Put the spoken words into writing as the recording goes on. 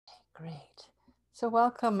Great. So,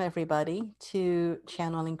 welcome everybody to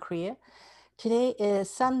Channeling Kriya. Today is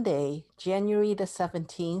Sunday, January the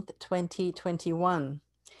 17th, 2021.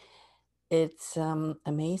 It's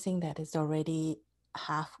amazing that it's already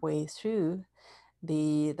halfway through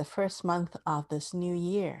the first month of this new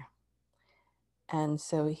year. And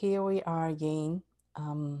so here we are again,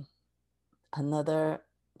 another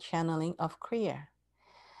channeling of Kriya.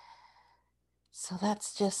 So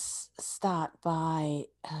let's just start by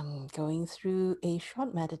going through a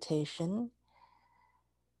short meditation.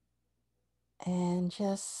 And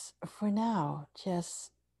just for now,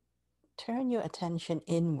 just turn your attention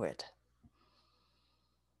inward.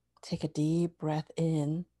 Take a deep breath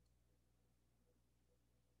in.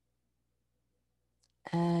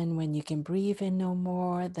 And when you can breathe in no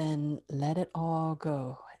more, then let it all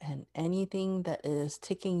go. And anything that is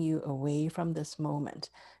taking you away from this moment,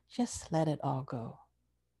 just let it all go.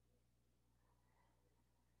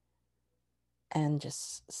 And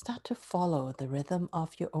just start to follow the rhythm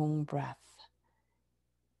of your own breath.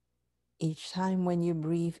 Each time when you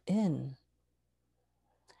breathe in,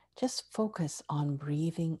 just focus on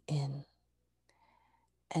breathing in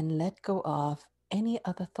and let go of any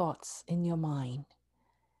other thoughts in your mind.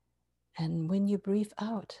 And when you breathe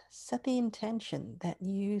out, set the intention that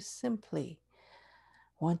you simply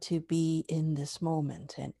want to be in this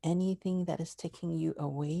moment, and anything that is taking you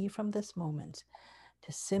away from this moment,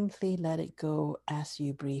 to simply let it go as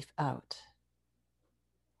you breathe out.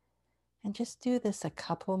 And just do this a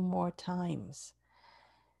couple more times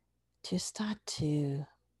to start to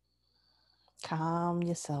calm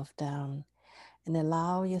yourself down and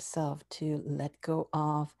allow yourself to let go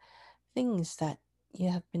of things that you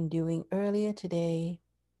have been doing earlier today.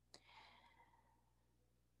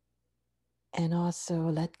 And also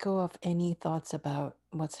let go of any thoughts about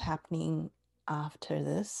what's happening after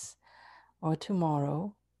this or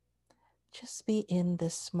tomorrow. Just be in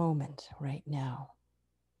this moment right now.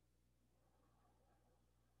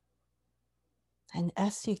 And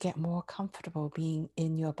as you get more comfortable being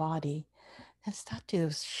in your body, then start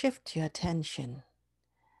to shift your attention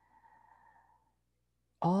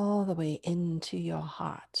all the way into your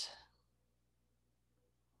heart.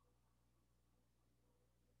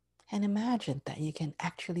 And imagine that you can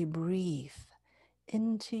actually breathe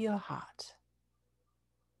into your heart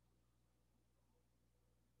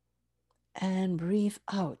and breathe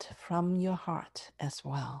out from your heart as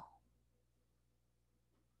well.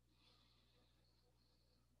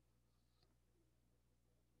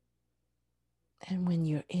 And when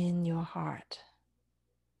you're in your heart,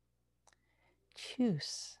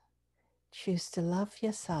 choose to love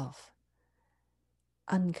yourself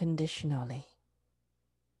unconditionally.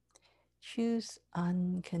 Choose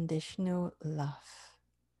unconditional love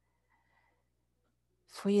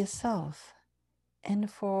for yourself and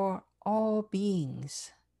for all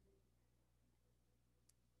beings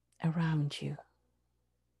around you.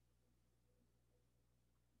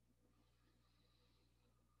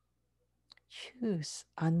 Choose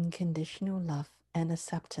unconditional love and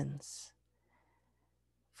acceptance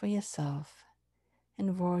for yourself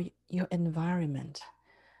and for your environment,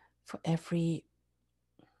 for every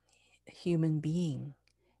human being,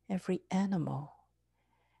 every animal,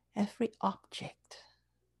 every object,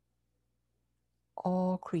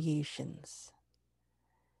 all creations.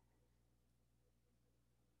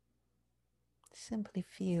 Simply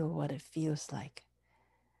feel what it feels like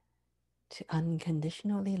to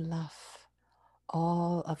unconditionally love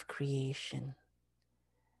all of creation,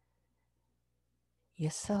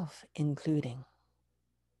 yourself including.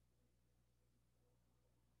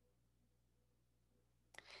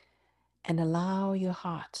 And allow your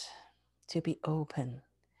heart to be open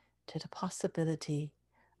to the possibility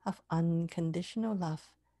of unconditional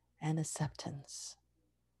love and acceptance.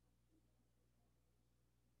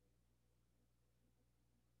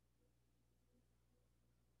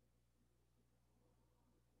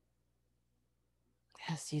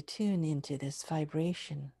 As you tune into this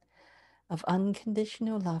vibration of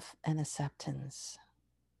unconditional love and acceptance,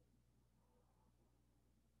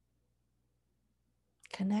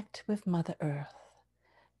 connect with Mother Earth,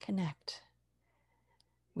 connect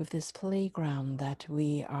with this playground that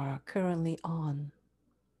we are currently on.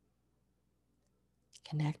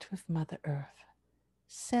 Connect with Mother Earth.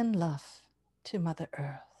 Send love to Mother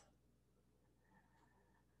Earth.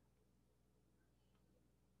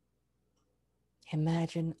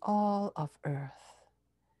 Imagine all of Earth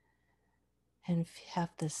and have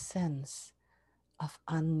the sense of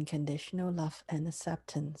unconditional love and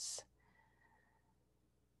acceptance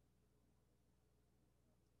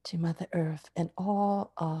to Mother Earth and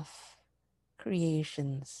all of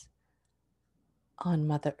creations on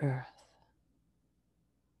Mother Earth.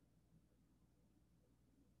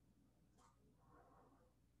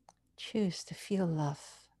 Choose to feel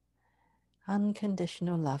love,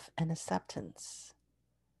 unconditional love and acceptance.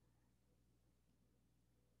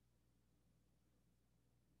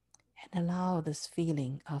 And allow this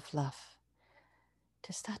feeling of love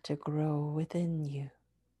to start to grow within you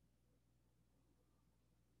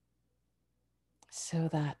so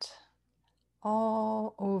that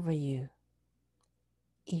all over you,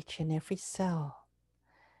 each and every cell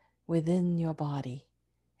within your body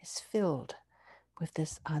is filled with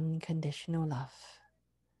this unconditional love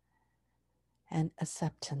and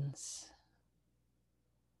acceptance.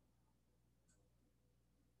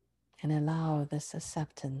 And allow this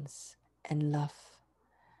acceptance and love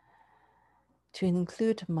to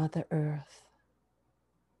include Mother Earth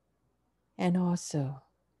and also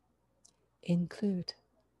include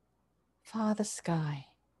Father Sky,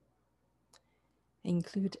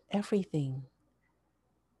 include everything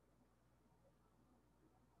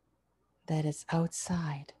that is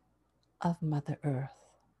outside of Mother Earth.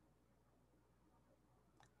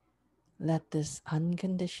 Let this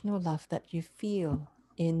unconditional love that you feel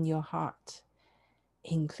in your heart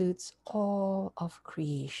includes all of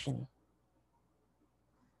creation.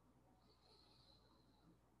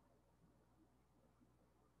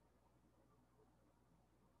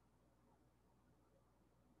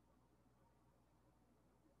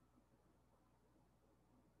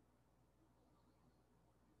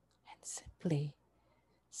 And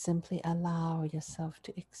simply allow yourself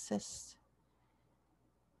to exist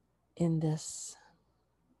in this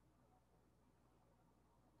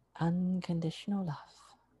unconditional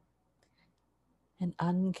love and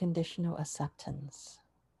unconditional acceptance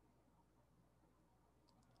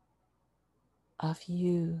of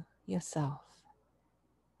you, yourself,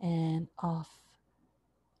 and of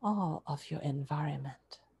all of your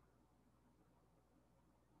environment.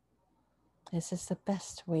 This is the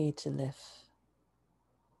best way to live.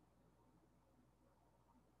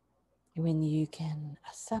 When you can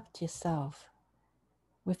accept yourself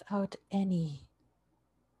without any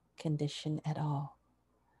condition at all.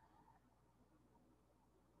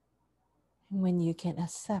 And when you can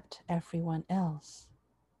accept everyone else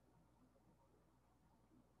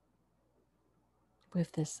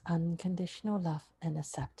with this unconditional love and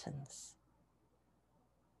acceptance.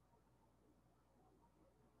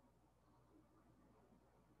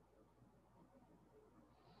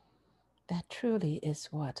 That truly is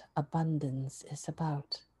what abundance is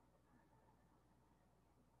about.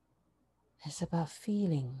 It's about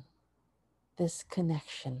feeling this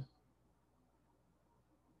connection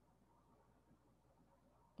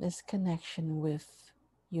with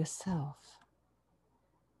yourself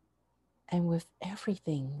and with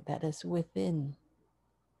everything that is within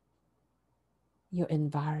your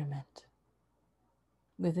environment,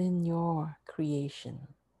 within your creation.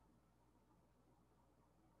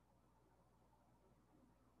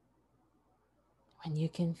 When you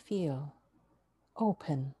can feel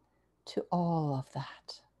open to all of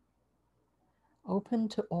that, open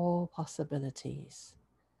to all possibilities,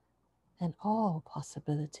 and all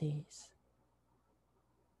possibilities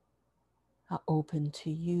are open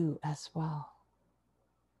to you as well.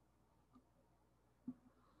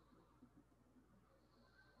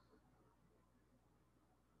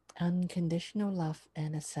 Unconditional love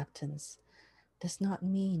and acceptance does not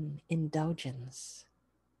mean indulgence.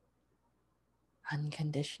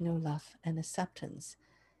 Unconditional love and acceptance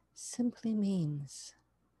simply means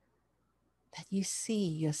that you see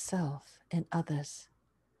yourself and others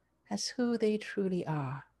as who they truly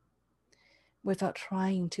are without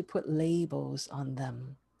trying to put labels on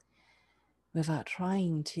them, without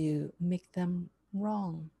trying to make them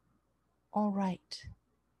wrong or right,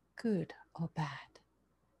 good or bad.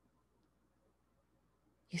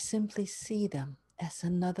 You simply see them as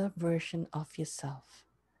another version of yourself,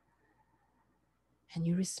 and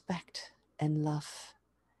you respect and love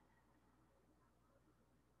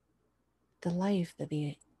the life that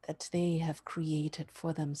they have created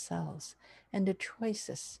for themselves and the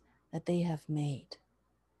choices that they have made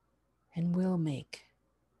and will make.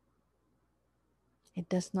 It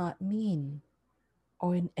does not mean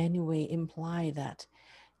or in any way imply that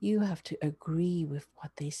you have to agree with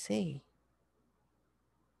what they say.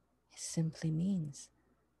 It simply means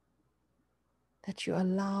that you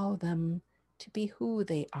allow them to be who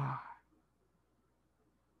they are.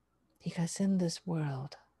 Because in this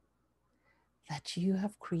world that you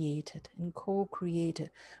have created and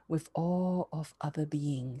co-created with all of other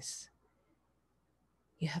beings,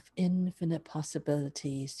 you have infinite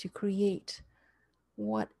possibilities to create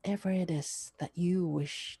whatever it is that you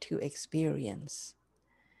wish to experience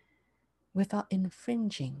without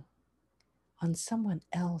infringing on someone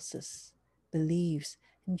else's beliefs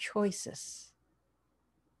and choices.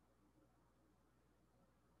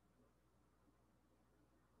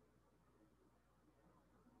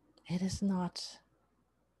 It is not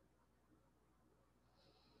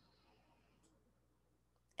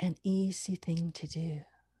an easy thing to do,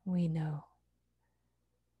 we know,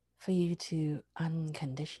 for you to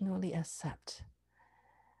unconditionally accept.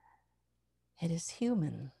 It is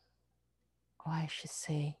human, or I should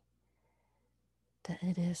say that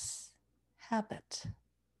it is habit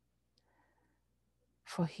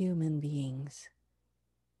for human beings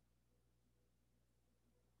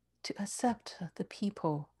to accept the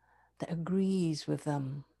people that agrees with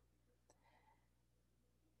them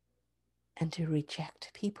and to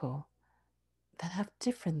reject people that have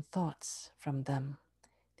different thoughts from them.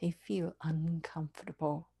 They feel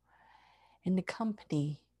uncomfortable in the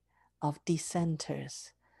company of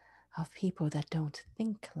dissenters, of people that don't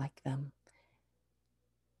think like them,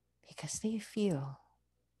 because they feel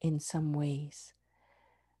in some ways,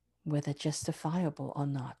 whether justifiable or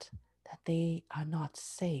not, that they are not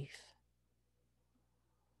safe.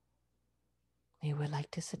 We would like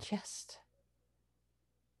to suggest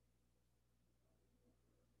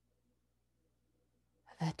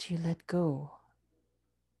that you let go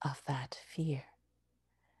of that fear.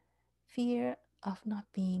 Fear of not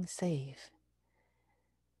being safe.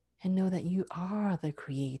 And know that you are the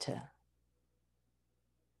creator.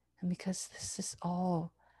 And because this is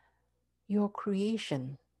all your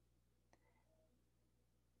creation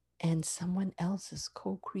and someone else's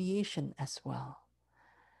co creation as well,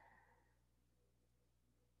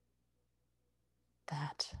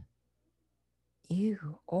 that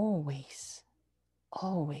you always,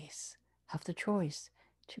 always have the choice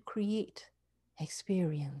to create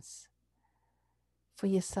experience for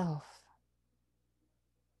yourself.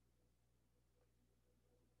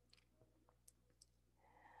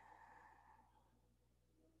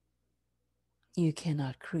 You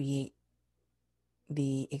cannot create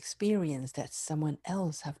the experience that someone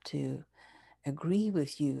else have to agree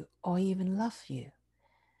with you or even love you.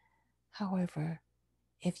 However,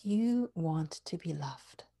 if you want to be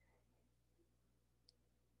loved,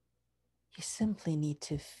 you simply need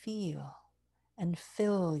to feel and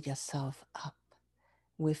fill yourself up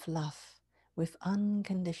with love, with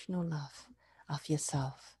unconditional love of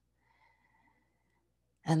yourself.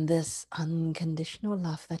 And this unconditional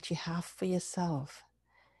love that you have for yourself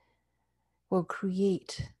will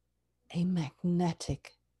create a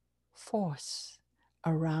magnetic force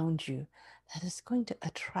around you that is going to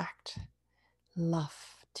attract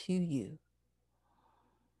love to you.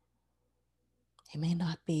 It may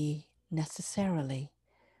not be necessarily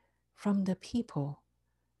from the people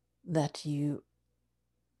that you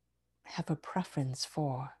have a preference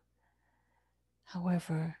for.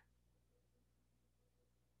 However,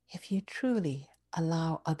 if you truly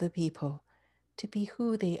allow other people to be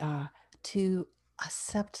who they are, to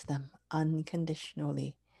accept them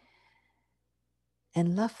unconditionally,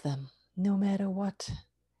 and love them no matter what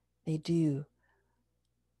they do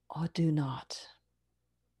or do not,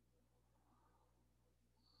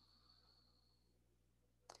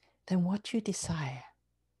 then what you desire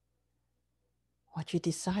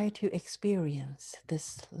to experience,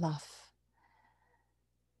 this love,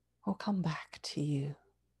 will come back to you.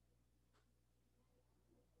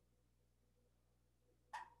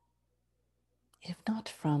 If not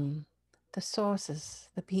from the sources,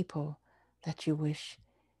 the people that you wish,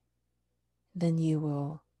 then you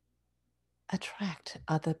will attract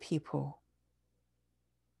other people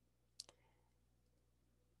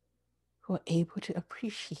who are able to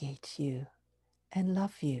appreciate you and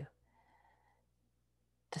love you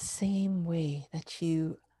the same way that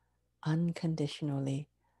you unconditionally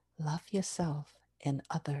love yourself and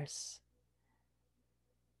others.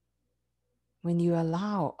 When you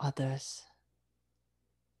allow others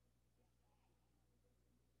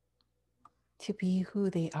to be who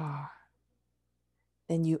they are,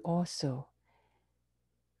 then you also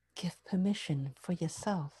give permission for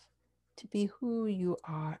yourself to be who you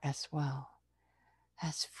are as well,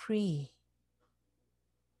 as free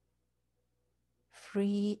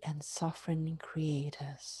and sovereign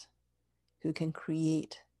creators who can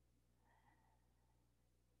create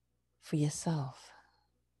for yourself.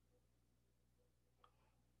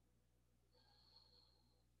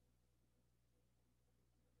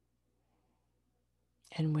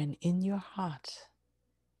 And when in your heart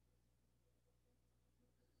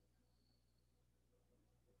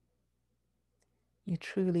you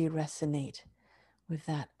truly resonate with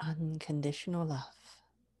that unconditional love,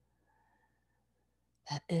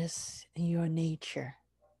 that is your nature,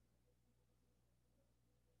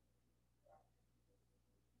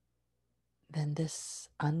 then this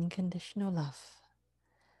unconditional love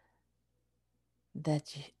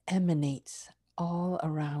that emanates all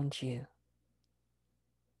around you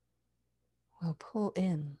will pull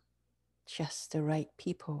in just the right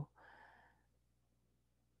people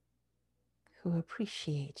who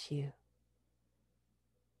appreciate you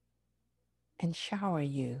and shower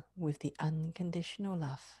you with the unconditional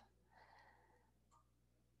love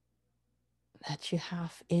that you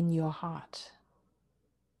have in your heart.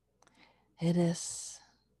 It is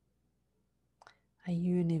a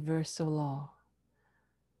universal law.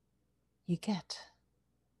 You get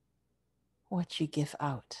what you give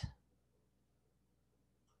out,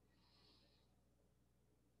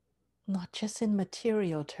 not just in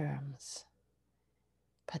material terms,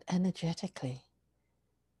 but energetically.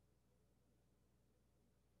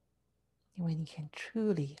 When you can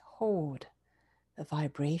truly hold the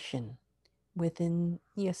vibration within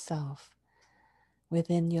yourself,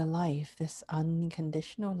 within your life, this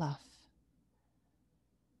unconditional love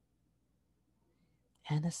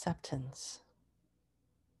and acceptance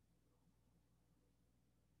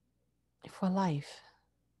for life,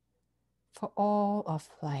 for all of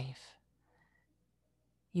life,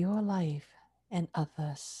 your life and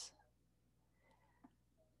others,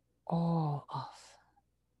 all of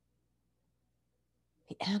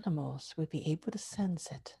the animals would be able to sense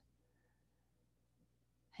it,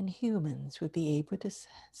 and humans would be able to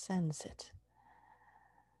sense it,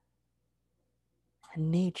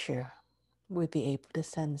 and nature would be able to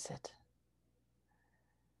sense it.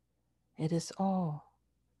 It is all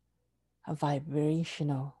a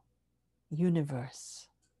vibrational universe.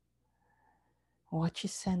 What you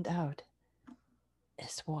send out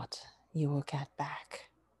is what you will get back.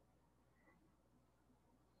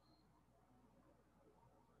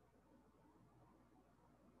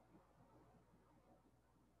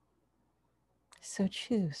 So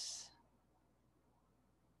choose.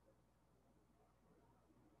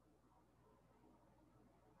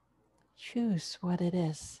 Choose what it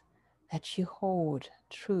is that you hold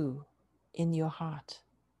true in your heart.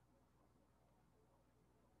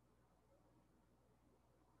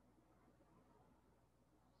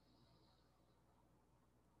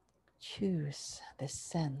 Choose the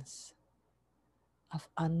sense of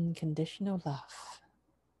unconditional love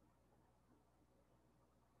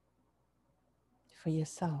for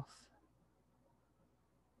yourself,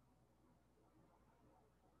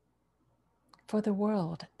 for the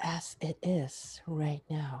world as it is right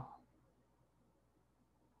now.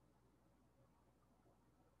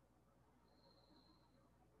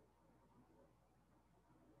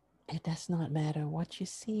 It does not matter what you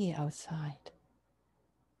see outside.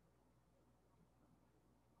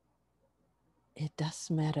 It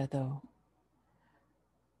does matter, though,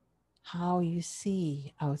 how you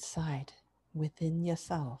see outside within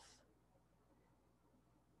yourself.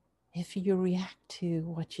 If you react to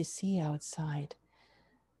what you see outside,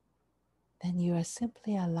 then you are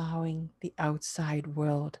simply allowing the outside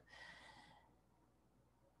world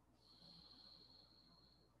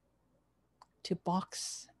to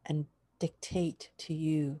box and dictate to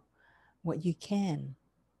you what you can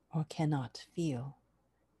or cannot feel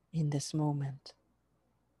in this moment.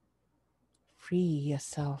 Free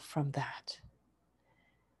yourself from that.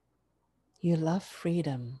 You love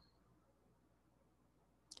freedom,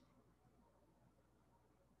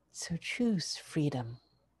 so choose freedom.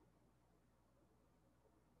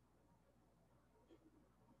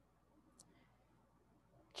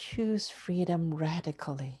 Choose freedom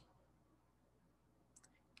radically.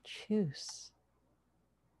 Choose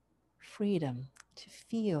freedom to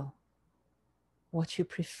feel what you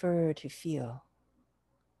prefer to feel,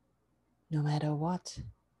 no matter what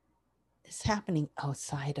is happening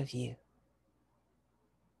outside of you.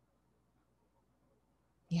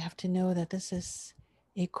 You have to know that this is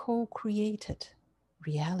a co-created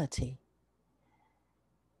reality.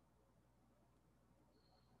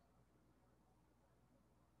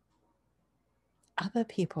 Other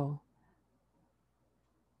people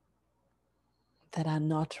that are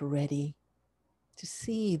not ready to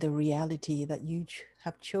see the reality that you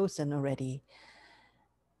have chosen already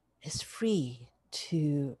is free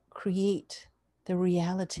to create the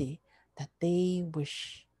reality that they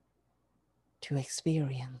wish to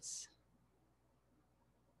experience.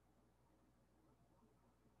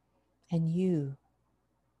 And you,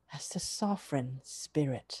 as the sovereign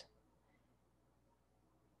spirit,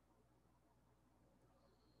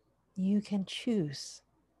 you can choose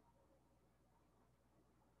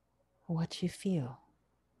what you feel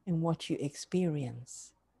and what you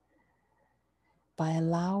experience. by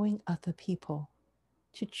allowing other people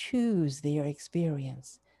to choose their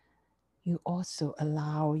experience, you also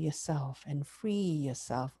allow yourself and free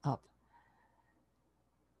yourself up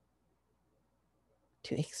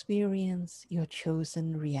to experience your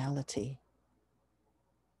chosen reality.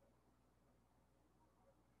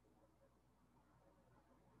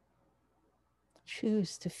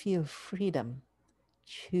 Choose to feel freedom.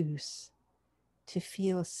 Choose to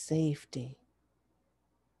feel safety.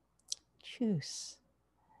 Choose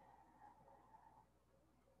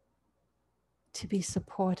to be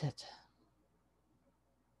supported.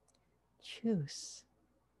 Choose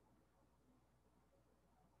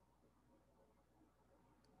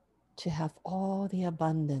to have all the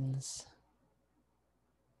abundance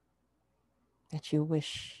that you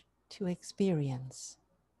wish to experience,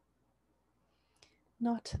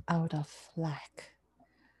 not out of lack,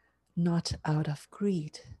 not out of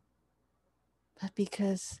greed, but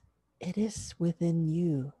because it is within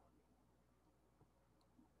you.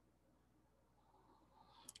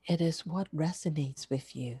 It is what resonates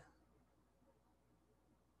with you.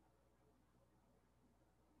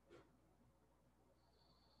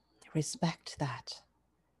 Respect that.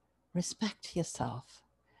 Respect yourself.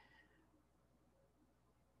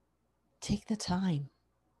 Take the time.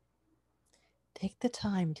 Take the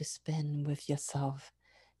time to spend with yourself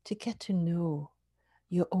to get to know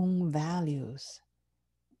your own values.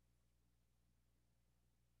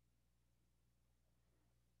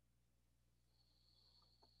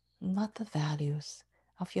 Not the values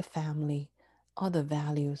of your family or the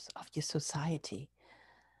values of your society,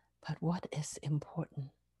 but what is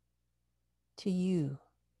important to you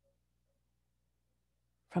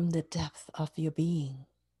from the depth of your being.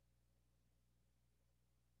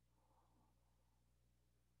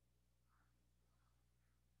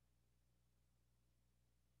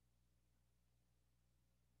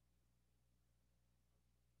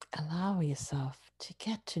 Allow yourself to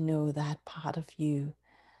get to know that part of you,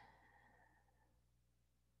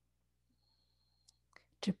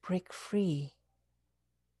 to break free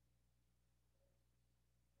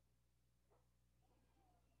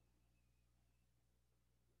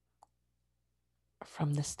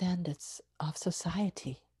from the standards of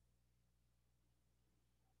society.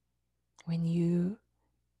 When you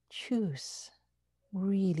choose,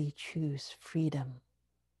 really choose freedom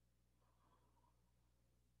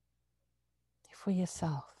for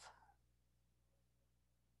yourself,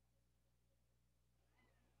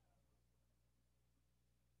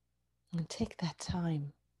 and take that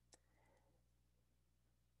time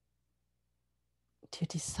to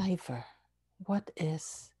decipher what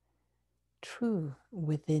is true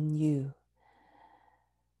within you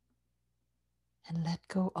and let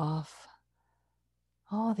go of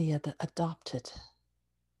all the other adopted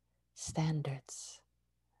standards.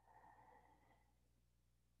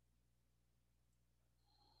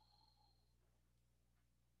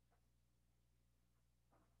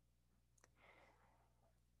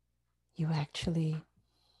 You actually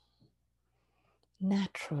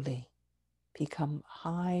naturally become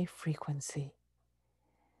high frequency,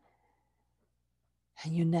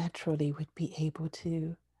 and you naturally would be able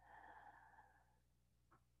to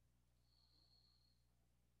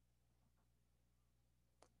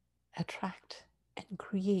attract and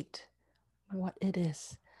create what it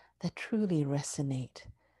is that truly resonate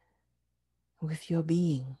with your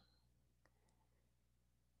being,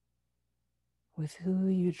 with who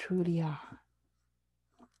you truly are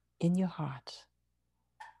in your heart.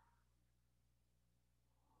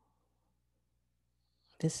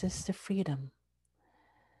 This is the freedom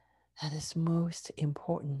that is most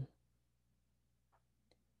important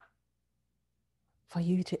for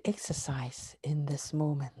you to exercise in this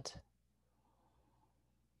moment.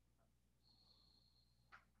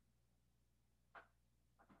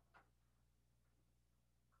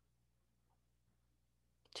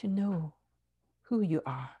 To know who you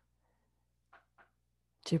are,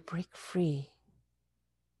 to break free,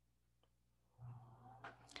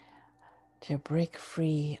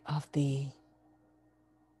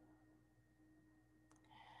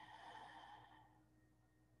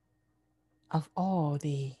 of all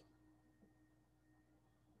the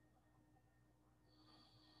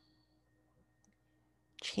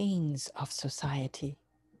chains of society,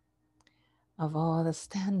 of all the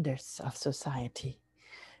standards of society,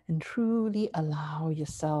 and truly allow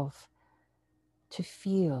yourself to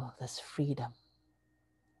feel this freedom,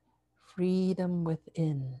 freedom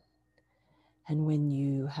within. And when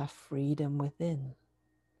you have freedom within,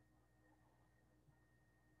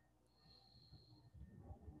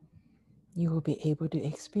 you will be able to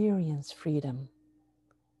experience freedom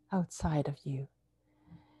outside of you.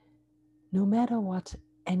 No matter what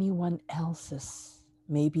anyone else's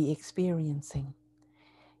may be experiencing,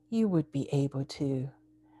 you would be able to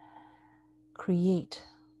create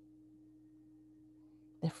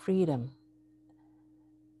the freedom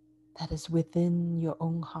that is within your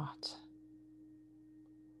own heart.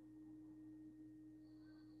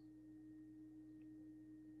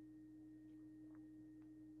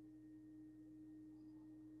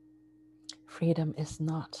 Freedom is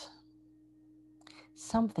not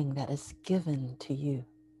something that is given to you.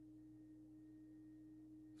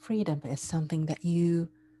 Freedom is something that you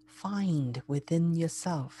find within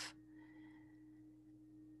yourself.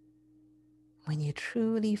 When you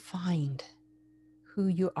truly find who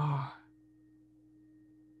you are,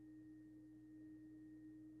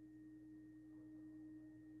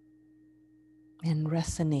 and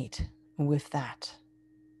resonate with that,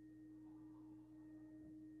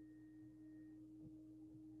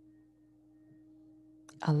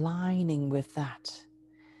 aligning with that,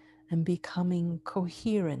 and becoming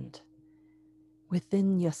coherent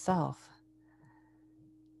within yourself,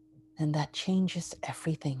 and that changes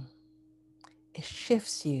everything. It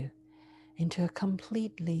shifts you into a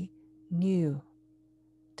completely new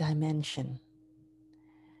dimension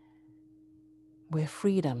where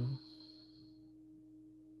freedom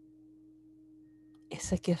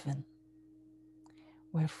is a given,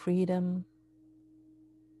 where freedom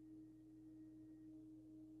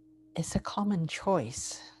is a common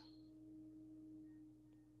choice.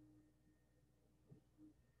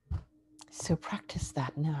 So practice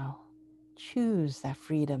that now. Choose that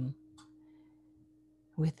freedom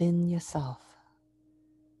within yourself.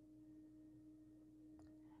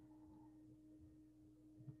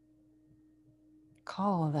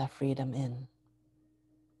 Call that freedom in.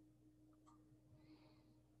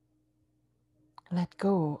 Let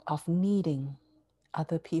go of needing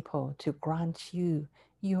other people to grant you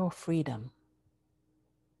your freedom.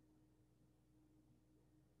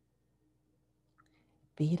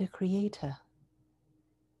 Be the creator.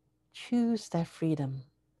 Choose that freedom.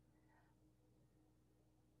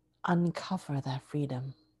 Uncover that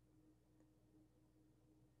freedom.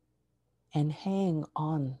 And hang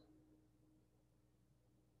on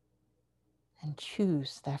and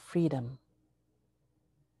choose that freedom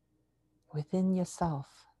within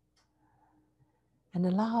yourself. And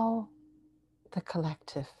allow the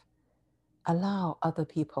collective, allow other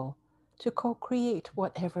people to co-create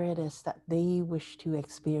whatever it is that they wish to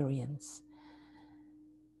experience.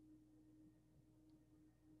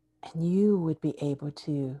 And you would be able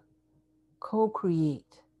to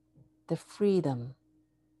co-create the freedom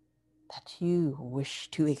that you wish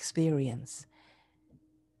to experience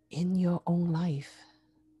in your own life.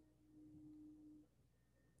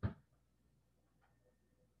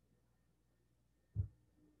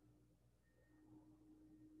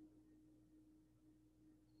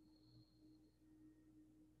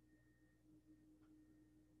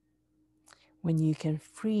 When you can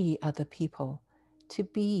free other people to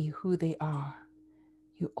be who they are,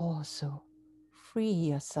 you also free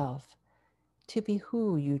yourself to be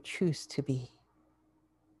who you choose to be.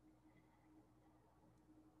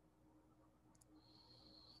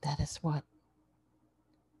 That is what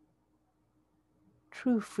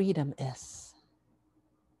true freedom is.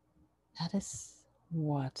 That is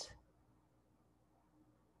what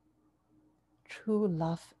true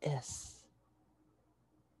love is.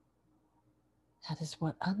 That is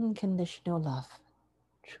what unconditional love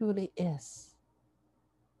truly is.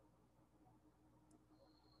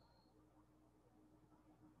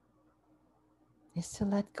 Is to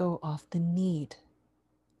let go of the need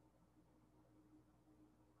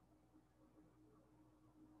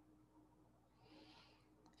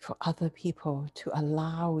for other people to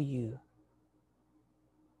allow you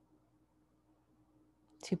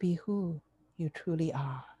to be who you truly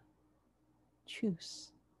are.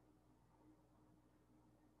 Choose.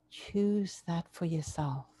 Choose that for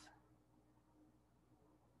yourself.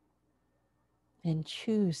 And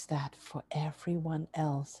choose that for everyone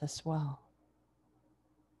else as well.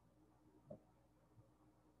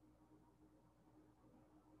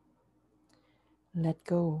 Let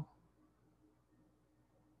go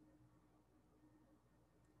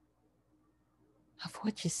of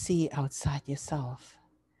what you see outside yourself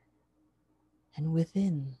and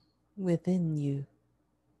within you,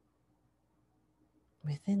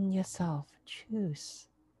 within yourself. Choose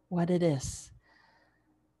what it is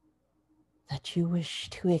that you wish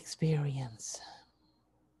to experience.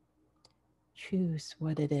 Choose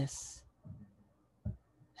what it is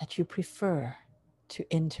that you prefer to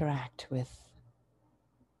interact with.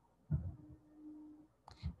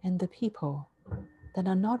 And the people that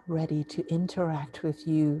are not ready to interact with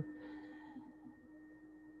you,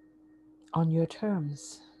 on your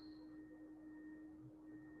terms,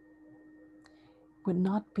 would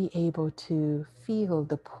not be able to feel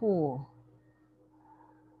the pull,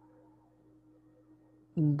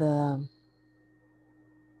 the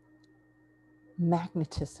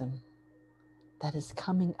magnetism that is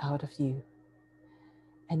coming out of you.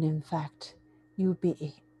 And in fact, you'd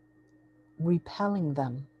be repelling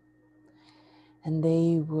them, and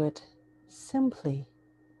they would simply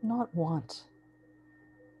not want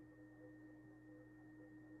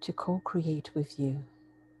to co-create with you.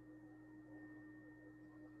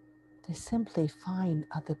 They simply find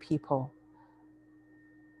other people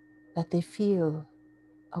that they feel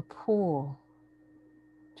a pull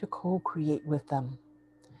to co-create with them,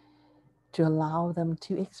 to allow them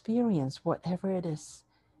to experience whatever it is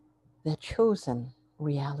their chosen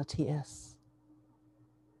reality is.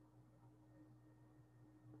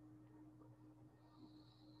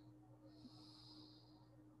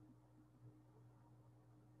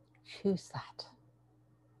 Choose that.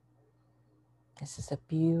 This is a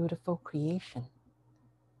beautiful creation.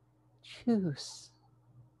 Choose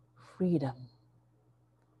freedom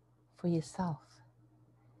for yourself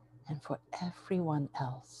and for everyone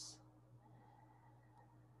else.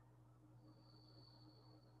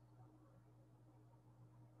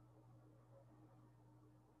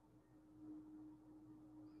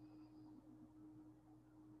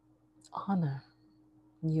 Honor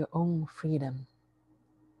your own freedom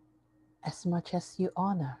as much as you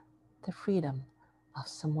honor the freedom of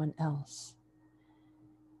someone else.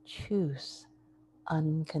 Choose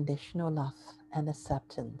unconditional love and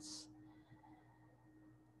acceptance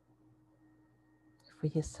for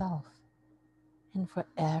yourself and for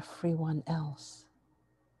everyone else.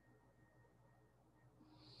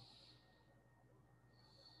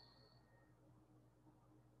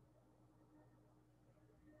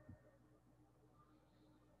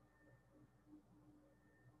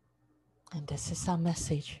 And this is our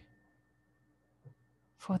message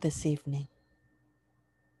for this evening.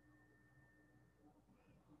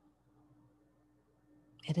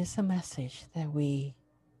 It is a message that we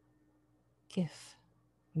give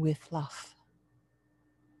with love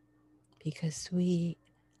because we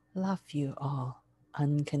love you all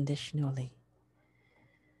unconditionally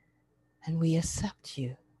and we accept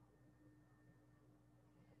you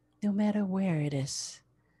no matter where it is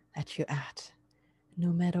that you're at,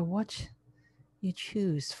 no matter what you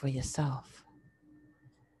choose for yourself.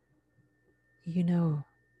 You know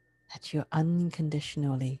that you're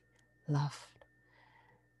unconditionally loved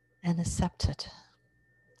and accepted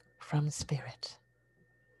from Spirit.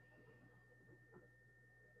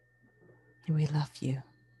 We love you.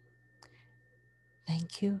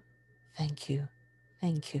 Thank you, thank you,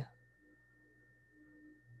 thank you.